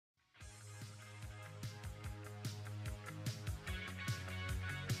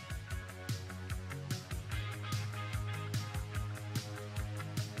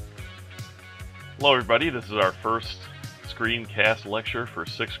Hello everybody, this is our first screencast lecture for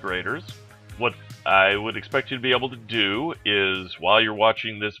 6th graders. What I would expect you to be able to do is, while you're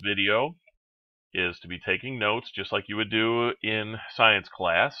watching this video, is to be taking notes just like you would do in science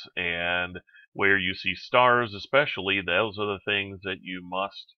class, and where you see stars especially, those are the things that you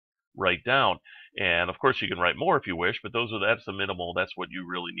must write down. And of course you can write more if you wish, but that's the minimal, that's what you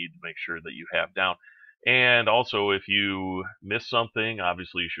really need to make sure that you have down. And also, if you miss something,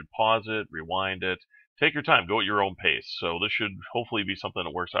 obviously you should pause it, rewind it, take your time, go at your own pace. So this should hopefully be something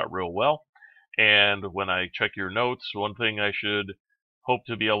that works out real well. And when I check your notes, one thing I should hope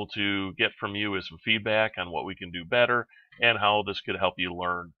to be able to get from you is some feedback on what we can do better and how this could help you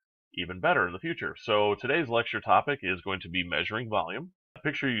learn even better in the future. So today's lecture topic is going to be measuring volume. The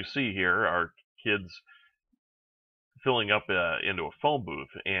picture you see here are kids filling up into a phone booth,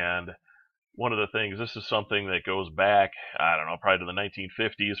 and one of the things, this is something that goes back, I don't know, probably to the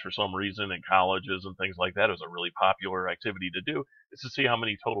 1950s for some reason in colleges and things like that. It was a really popular activity to do, is to see how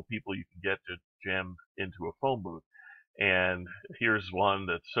many total people you can get to jam into a phone booth. And here's one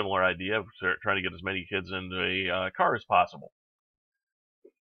that's similar idea, trying to get as many kids into a car as possible.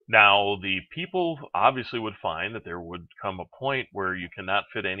 Now, the people obviously would find that there would come a point where you cannot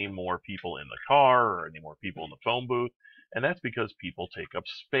fit any more people in the car or any more people in the phone booth, and that's because people take up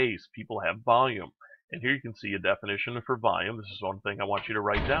space. People have volume. And here you can see a definition for volume. This is one thing I want you to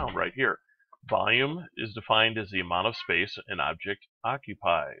write down right here. Volume is defined as the amount of space an object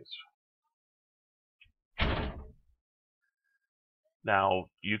occupies. Now,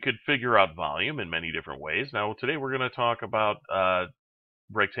 you could figure out volume in many different ways. Now, today we're going to talk about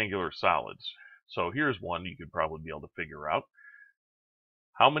rectangular solids. So here's one you could probably be able to figure out.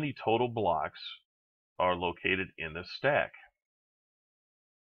 How many total blocks are located in this stack?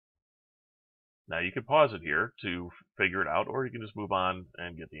 Now you can pause it here to figure it out, or you can just move on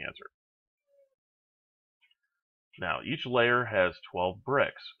and get the answer. Now each layer has 12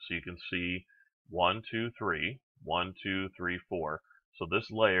 bricks, so you can see 1, 2, 3, 1, 2, 3, 4. So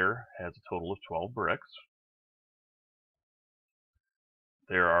this layer has a total of 12 bricks.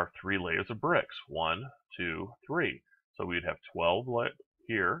 There are 3 layers of bricks, 1, 2, 3. So we'd have 12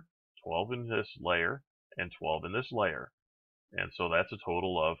 here, 12 in this layer, and 12 in this layer. And so that's a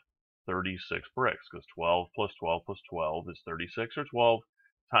total of 36 bricks, because 12 plus 12 plus 12 is 36, or 12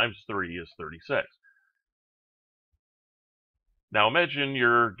 times 3 is 36. Now imagine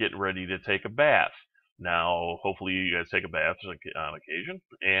you're getting ready to take a bath. Now, hopefully you guys take a bath on occasion,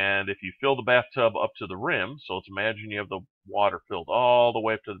 and if you fill the bathtub up to the rim, so let's imagine you have the water filled all the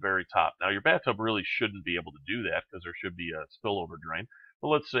way up to the very top. Now your bathtub really shouldn't be able to do that because there should be a spillover drain, but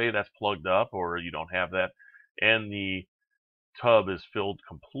let's say that's plugged up or you don't have that, and the tub is filled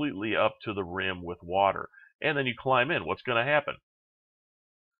completely up to the rim with water, and then you climb in. What's going to happen?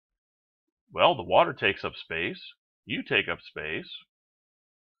 Well, the water takes up space, you take up space,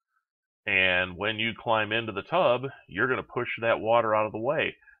 and when you climb into the tub, you're going to push that water out of the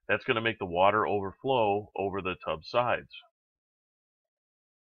way. That's going to make the water overflow over the tub sides.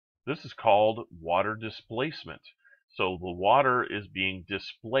 This is called water displacement. So the water is being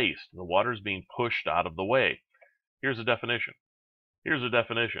displaced. The water is being pushed out of the way. Here's a definition.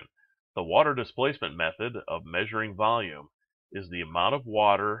 The water displacement method of measuring volume is the amount of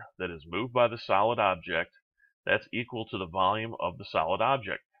water that is moved by the solid object that's equal to the volume of the solid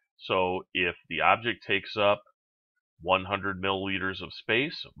object. So if the object takes up 100 milliliters of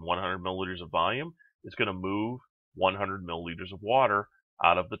space, 100 milliliters of volume, it's going to move 100 milliliters of water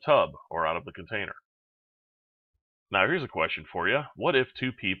out of the tub or out of the container. Now here's a question for you. What if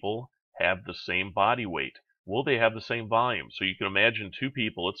 2 people have the same body weight? Will they have the same volume? So you can imagine 2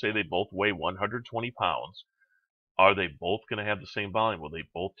 people, let's say they both weigh 120 pounds. Are they both going to have the same volume? Will they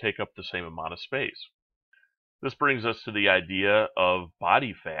both take up the same amount of space? This brings us to the idea of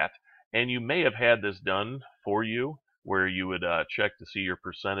body fat, and you may have had this done for you where you would check to see your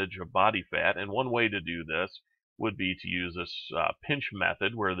percentage of body fat, and one way to do this would be to use this pinch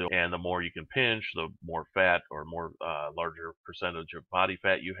method, where the more you can pinch, the more fat or more larger percentage of body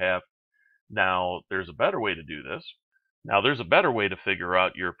fat you have. Now there's a better way to do this. Now there's a better way to figure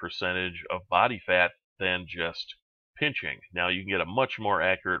out your percentage of body fat than just pinching. Now you can get a much more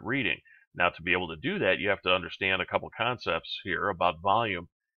accurate reading. Now to be able to do that, you have to understand a couple concepts here about volume.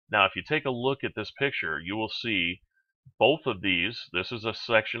 Now if you take a look at this picture, you will see both of these. This is a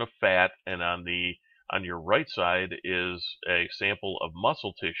section of fat, and on your right side is a sample of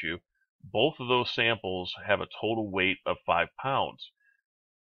muscle tissue. Both of those samples have a total weight of 5 pounds.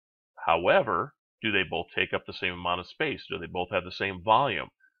 However, do they both take up the same amount of space? Do they both have the same volume?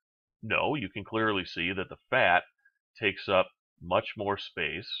 No, you can clearly see that the fat takes up much more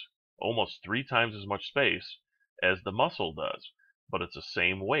space almost 3 times as much space as the muscle does, but it's the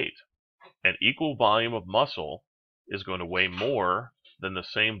same weight. An equal volume of muscle is going to weigh more than the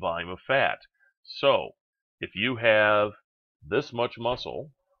same volume of fat. So if you have this much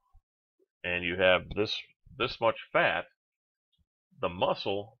muscle and you have this much fat, the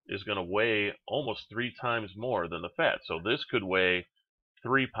muscle is going to weigh almost 3 times more than the fat. So this could weigh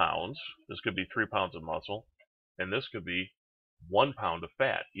 3 pounds. This could be 3 pounds of muscle, and this could be 1 pound of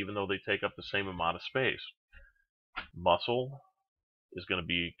fat, even though they take up the same amount of space. Muscle is going to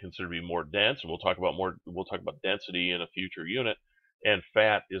be considered to be more dense, and we'll talk about density in a future unit. And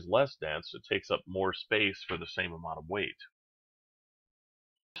fat is less dense; it takes up more space for the same amount of weight.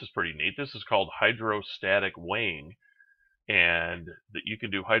 This is pretty neat. This is called hydrostatic weighing, and that you can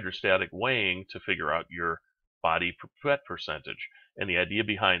do hydrostatic weighing to figure out your body fat percentage. And the idea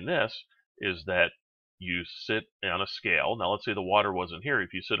behind this is that you sit on a scale. Now, let's say the water wasn't here.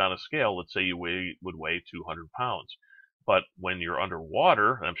 If you sit on a scale, let's say you would weigh 200 pounds. But when you're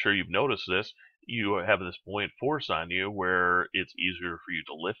underwater, and I'm sure you've noticed this, you have this buoyant force on you where it's easier for you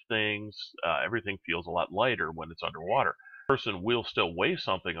to lift things. Everything feels a lot lighter when it's underwater. A person will still weigh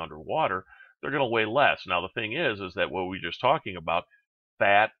something underwater. They're going to weigh less. Now, the thing is that what we were just talking about,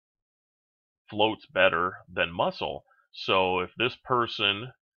 fat floats better than muscle. So if this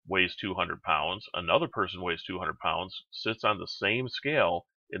person weighs 200 pounds, another person weighs 200 pounds, sits on the same scale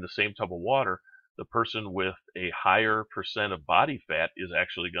in the same tub of water, the person with a higher percent of body fat is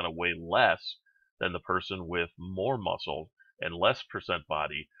actually going to weigh less than the person with more muscle and less percent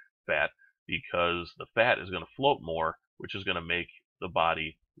body fat, because the fat is going to float more, which is going to make the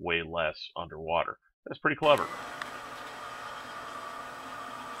body weigh less underwater. That's pretty clever.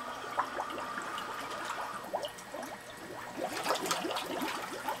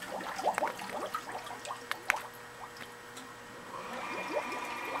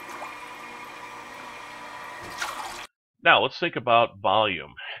 Now, let's think about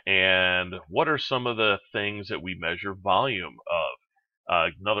volume. And what are some of the things that we measure volume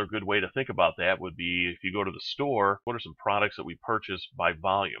of? Another good way to think about that would be if you go to the store, what are some products that we purchase by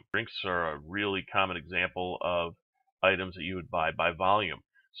volume? Drinks are a really common example of items that you would buy by volume.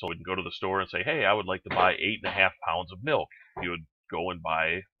 So we can go to the store and say, hey, I would like to buy 8.5 pounds of milk. You would go and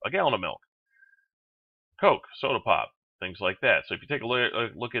buy a gallon of milk. Coke, soda pop, things like that. So if you take a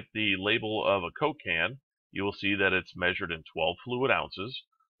look at the label of a Coke can, you will see that it's measured in 12 fluid ounces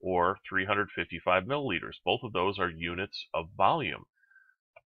or 355 milliliters. Both of those are units of volume.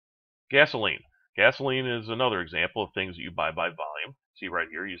 Gasoline. Gasoline is another example of things that you buy by volume. See right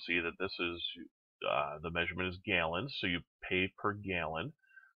here, you see that this is, the measurement is gallons, so you pay per gallon.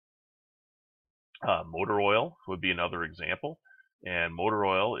 Motor oil would be another example. And motor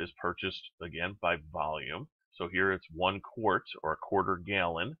oil is purchased, again, by volume. So here it's 1 quart or a quarter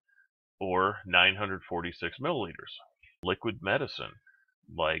gallon, or 946 milliliters. Liquid medicine,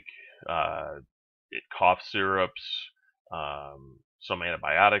 like cough syrups, some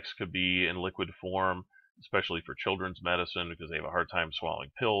antibiotics could be in liquid form, especially for children's medicine because they have a hard time swallowing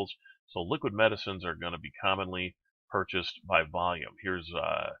pills. So liquid medicines are going to be commonly purchased by volume. Here's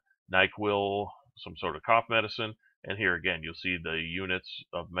NyQuil, some sort of cough medicine, and here again you'll see the units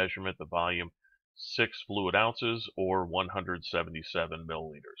of measurement, the volume, 6 fluid ounces or 177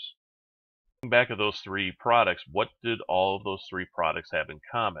 milliliters. Back of those 3 products, what did all of those 3 products have in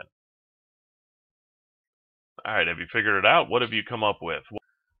common? All right, have you figured it out? What have you come up with?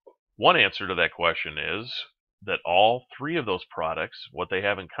 One answer to that question is that all 3 of those products, what they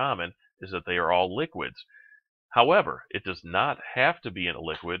have in common is that they are all liquids. However, it does not have to be in a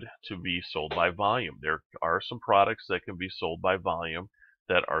liquid to be sold by volume. There are some products that can be sold by volume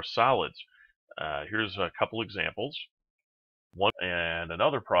that are solids. Here's a couple examples. One and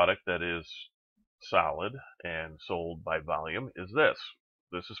another product that is solid and sold by volume is this.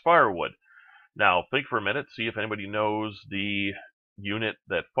 This is firewood. Now think for a minute, see if anybody knows the unit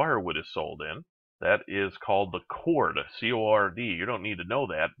that firewood is sold in. That is called the cord, C-O-R-D. You don't need to know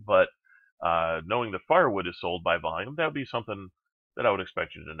that, but knowing that firewood is sold by volume, that would be something that I would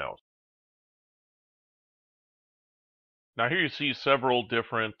expect you to know. Now here you see several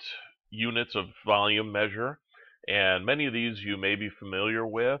different units of volume measure. And many of these you may be familiar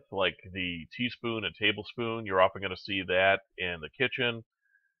with, like the teaspoon and tablespoon. You're often going to see that in the kitchen.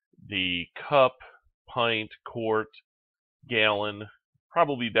 The cup, pint, quart, gallon,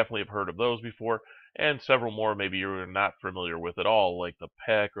 probably definitely have heard of those before. And several more maybe you're not familiar with at all, like the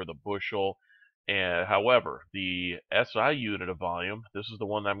peck or the bushel. And however, the SI unit of volume, this is the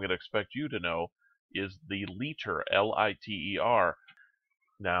one that I'm going to expect you to know, is the liter, L-I-T-E-R.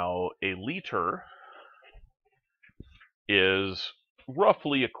 Now, a liter is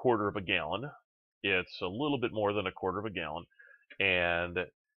roughly a quarter of a gallon. It's a little bit more than a quarter of a gallon. And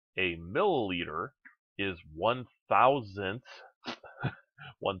a milliliter is 1,000th.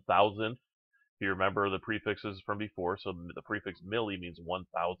 1,000th. If you remember the prefixes from before, so the prefix milli means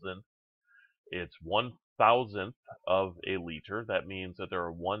 1,000. It's 1,000th of a liter. That means that there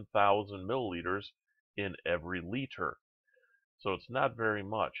are 1,000 milliliters in every liter. So it's not very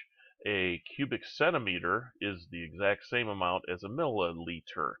much. A cubic centimeter is the exact same amount as a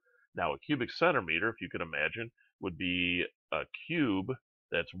milliliter. Now, a cubic centimeter, if you can imagine, would be a cube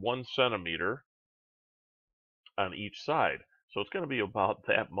that's 1 centimeter on each side. So it's going to be about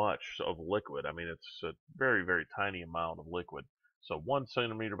that much of liquid. I mean, it's a very, very tiny amount of liquid. So 1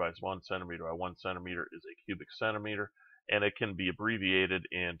 centimeter by 1 centimeter by 1 centimeter is a cubic centimeter, and it can be abbreviated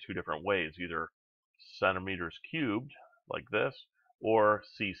in two different ways, either centimeters cubed, like this, or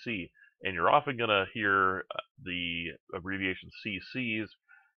cc. And you're often going to hear the abbreviation cc's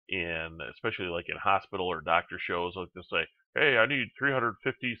especially like in hospital or doctor shows, like they'll say, hey, I need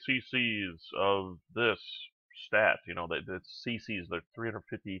 350 cc's of this stat. You know, that's cc's, they're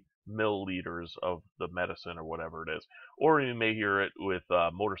 350 milliliters of the medicine or whatever it is. Or you may hear it with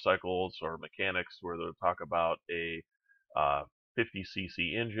motorcycles or mechanics where they'll talk about a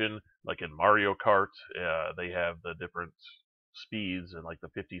 50cc engine, like in Mario Kart. They have the different speeds and like the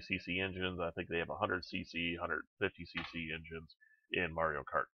 50cc engines. I think they have 100cc, 150cc engines in Mario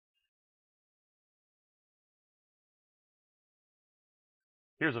Kart.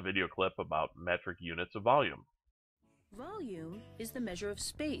 Here's a video clip about metric units of volume. Volume is the measure of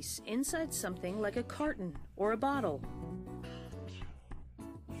space inside something like a carton or a bottle.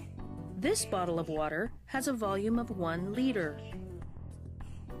 This bottle of water has a volume of 1 liter.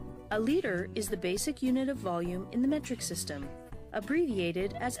 A liter is the basic unit of volume in the metric system,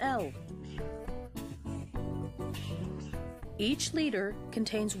 abbreviated as L. Each liter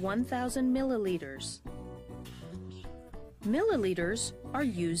contains 1,000 milliliters. Milliliters are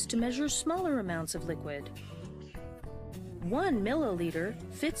used to measure smaller amounts of liquid. 1 milliliter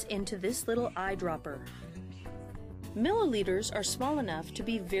fits into this little eyedropper. Milliliters are small enough to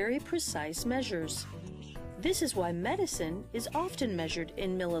be very precise measures. This is why medicine is often measured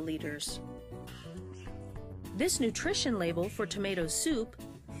in milliliters. This nutrition label for tomato soup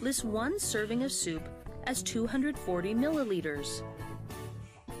lists 1 serving of soup as 240 milliliters.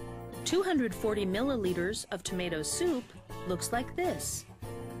 240 milliliters of tomato soup looks like this.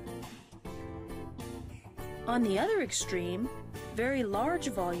 On the other extreme, very large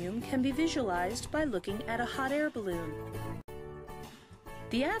volume can be visualized by looking at a hot air balloon.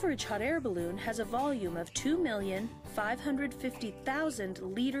 The average hot air balloon has a volume of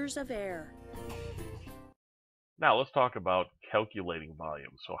 2,550,000 liters of air. Now let's talk about calculating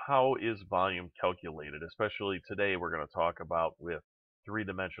volume. So how is volume calculated? Especially today we're going to talk about with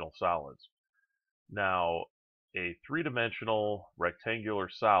three-dimensional solids. Now, a three-dimensional rectangular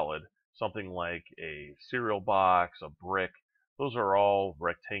solid, something like a cereal box, a brick, those are all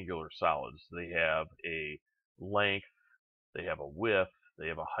rectangular solids. They have a length, they have a width, they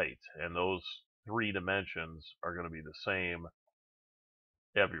have a height, and those 3 dimensions are going to be the same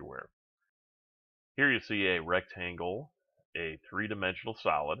everywhere. Here you see a rectangle, a three-dimensional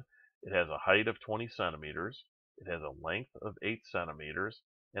solid. It has a height of 20 centimeters, it has a length of 8 centimeters,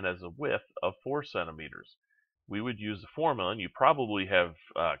 and has a width of 4 centimeters. We would use the formula, and you probably have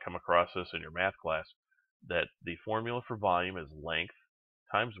come across this in your math class, that the formula for volume is length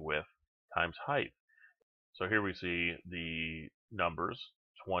times width times height. So here we see the numbers,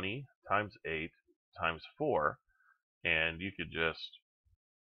 20 times 8 times 4, and you could just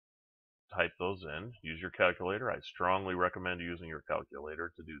type those in, use your calculator. I strongly recommend using your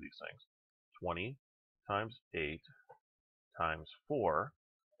calculator to do these things. 20 times 8 times 4,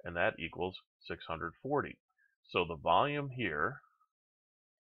 and that equals 640. So the volume here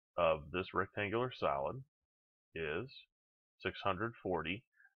of this rectangular solid is 640,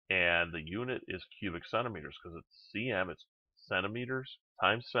 and the unit is cubic centimeters because it's cm, it's centimeters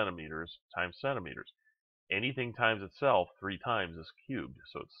times centimeters times centimeters. Anything times itself 3 times is cubed,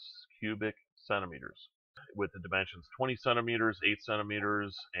 so it's cubic centimeters. With the dimensions 20 centimeters, 8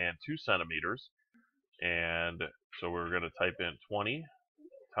 centimeters, and 2 centimeters. And so we're going to type in 20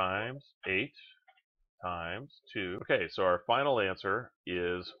 times 8 times 2. Okay, so our final answer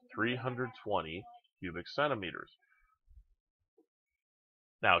is 320 cubic centimeters.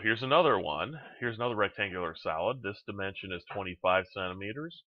 Now here's another one. Here's another rectangular solid. This dimension is 25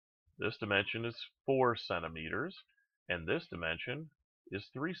 centimeters. This dimension is 4 centimeters. And this dimension is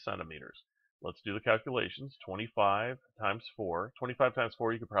 3 centimeters. Let's do the calculations. 25 times 4. 25 times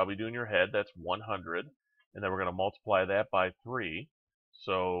 4 you could probably do in your head. That's 100. and then we're going to multiply that by 3.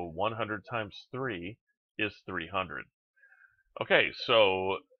 So 100 times 3 is 300. Okay,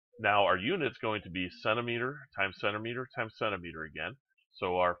 so now our unit's going to be centimeter times centimeter times centimeter again.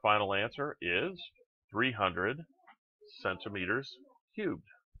 So our final answer is 300 centimeters cubed.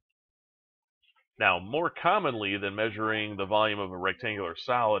 Now, more commonly than measuring the volume of a rectangular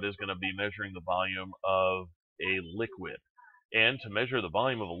solid is going to be measuring the volume of a liquid. And to measure the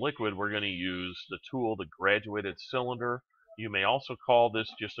volume of a liquid, we're going to use the tool, the graduated cylinder. You may also call this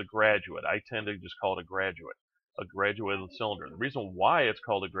just a graduate. I tend to just call it a graduated cylinder. The reason why it's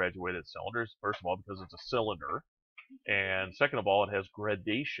called a graduated cylinder is, first of all, because it's a cylinder. And second of all, it has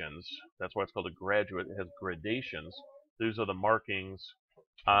gradations. That's why it's called a graduate. It has gradations. These are the markings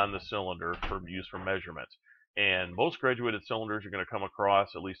on the cylinder for use for measurement. And most graduated cylinders you're going to come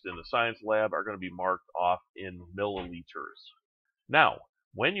across, at least in the science lab, are going to be marked off in milliliters. Now,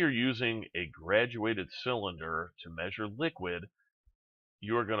 when you're using a graduated cylinder to measure liquid,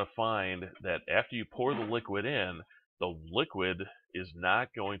 you're going to find that after you pour the liquid in, the liquid is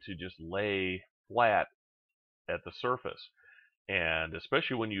not going to just lay flat at the surface. And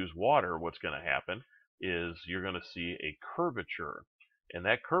especially when you use water, what's going to happen is you're going to see a curvature. And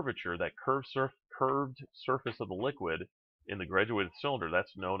that curvature, that curved surface of the liquid in the graduated cylinder,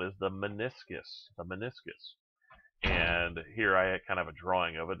 that's known as the meniscus. The meniscus. And here I kind of have a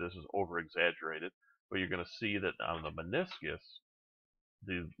drawing of it. This is over-exaggerated. But you're going to see that on the meniscus,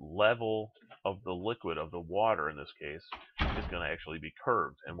 the level of the liquid, of the water in this case, is going to actually be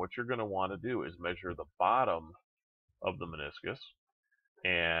curved. And what you're going to want to do is measure the bottom of the meniscus.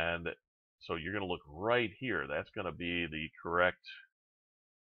 And so you're going to look right here. That's going to be the correct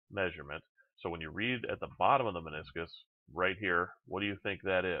measurement. So when you read at the bottom of the meniscus, right here, what do you think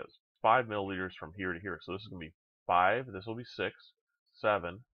that is? 5 milliliters from here to here. So this is going to be 5, this will be 6,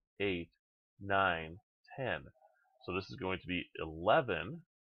 7, 8, 9, 10. So this is going to be 11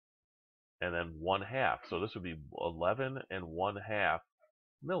 and then 1/2. So this would be 11 and 1/2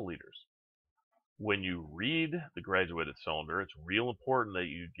 milliliters. When you read the graduated cylinder, it's real important that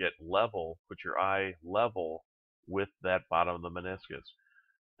you get level, put your eye level with that bottom of the meniscus.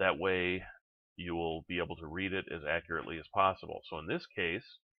 That way you will be able to read it as accurately as possible. So in this case,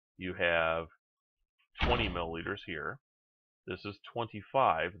 you have 20 milliliters here. This is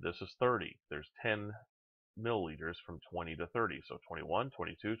 25. This is 30. There's 10 milliliters from 20 to 30. So 21,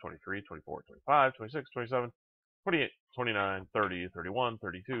 22, 23, 24, 25, 26, 27, 28, 29, 30, 31,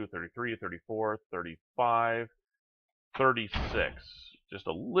 32, 33, 34, 35, 36. Just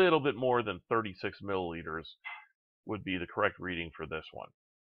a little bit more than 36 milliliters would be the correct reading for this one.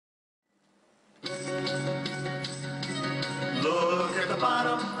 Look at the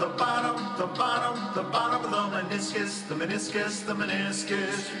bottom, the bottom, the bottom, the bottom of the meniscus, the meniscus, the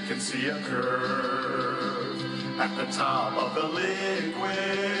meniscus. You can see a curve at the top of the liquid.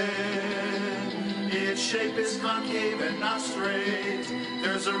 Its shape is concave and not straight.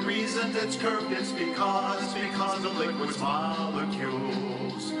 There's a reason it's curved, it's because the liquid's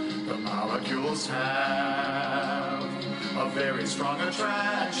molecules. The molecules have a very strong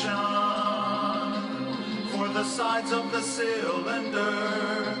attraction for the sides of the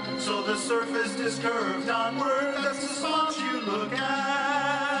cylinder, so the surface is curved downward. That's the spot you look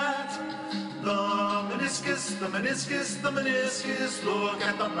at. The meniscus, the meniscus, the meniscus. Look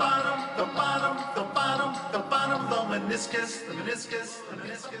at the bottom, the bottom, the bottom, the bottom, the meniscus, the meniscus, the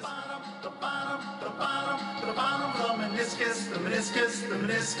meniscus, the bottom, the bottom, the bottom, the bottom, the meniscus, the meniscus, the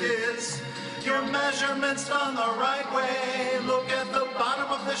meniscus. Your measurement's done the right way. Look at the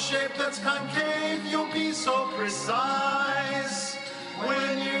bottom of the shape that's concave. You'll be so precise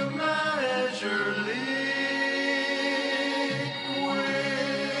when you measure liquids.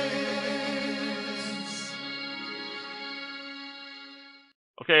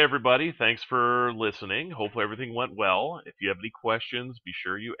 Okay, everybody, thanks for listening. Hopefully everything went well. If you have any questions, be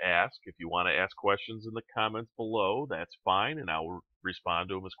sure you ask. If you want to ask questions in the comments below, that's fine, and I'll respond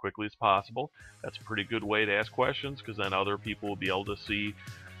to them as quickly as possible. That's a pretty good way to ask questions, because then other people will be able to see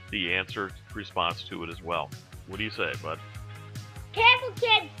the answer response to it as well. What do you say, bud? Careful,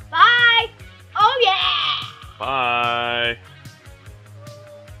 kids. Bye. Oh, yeah. Bye.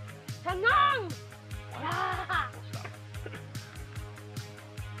 Come on.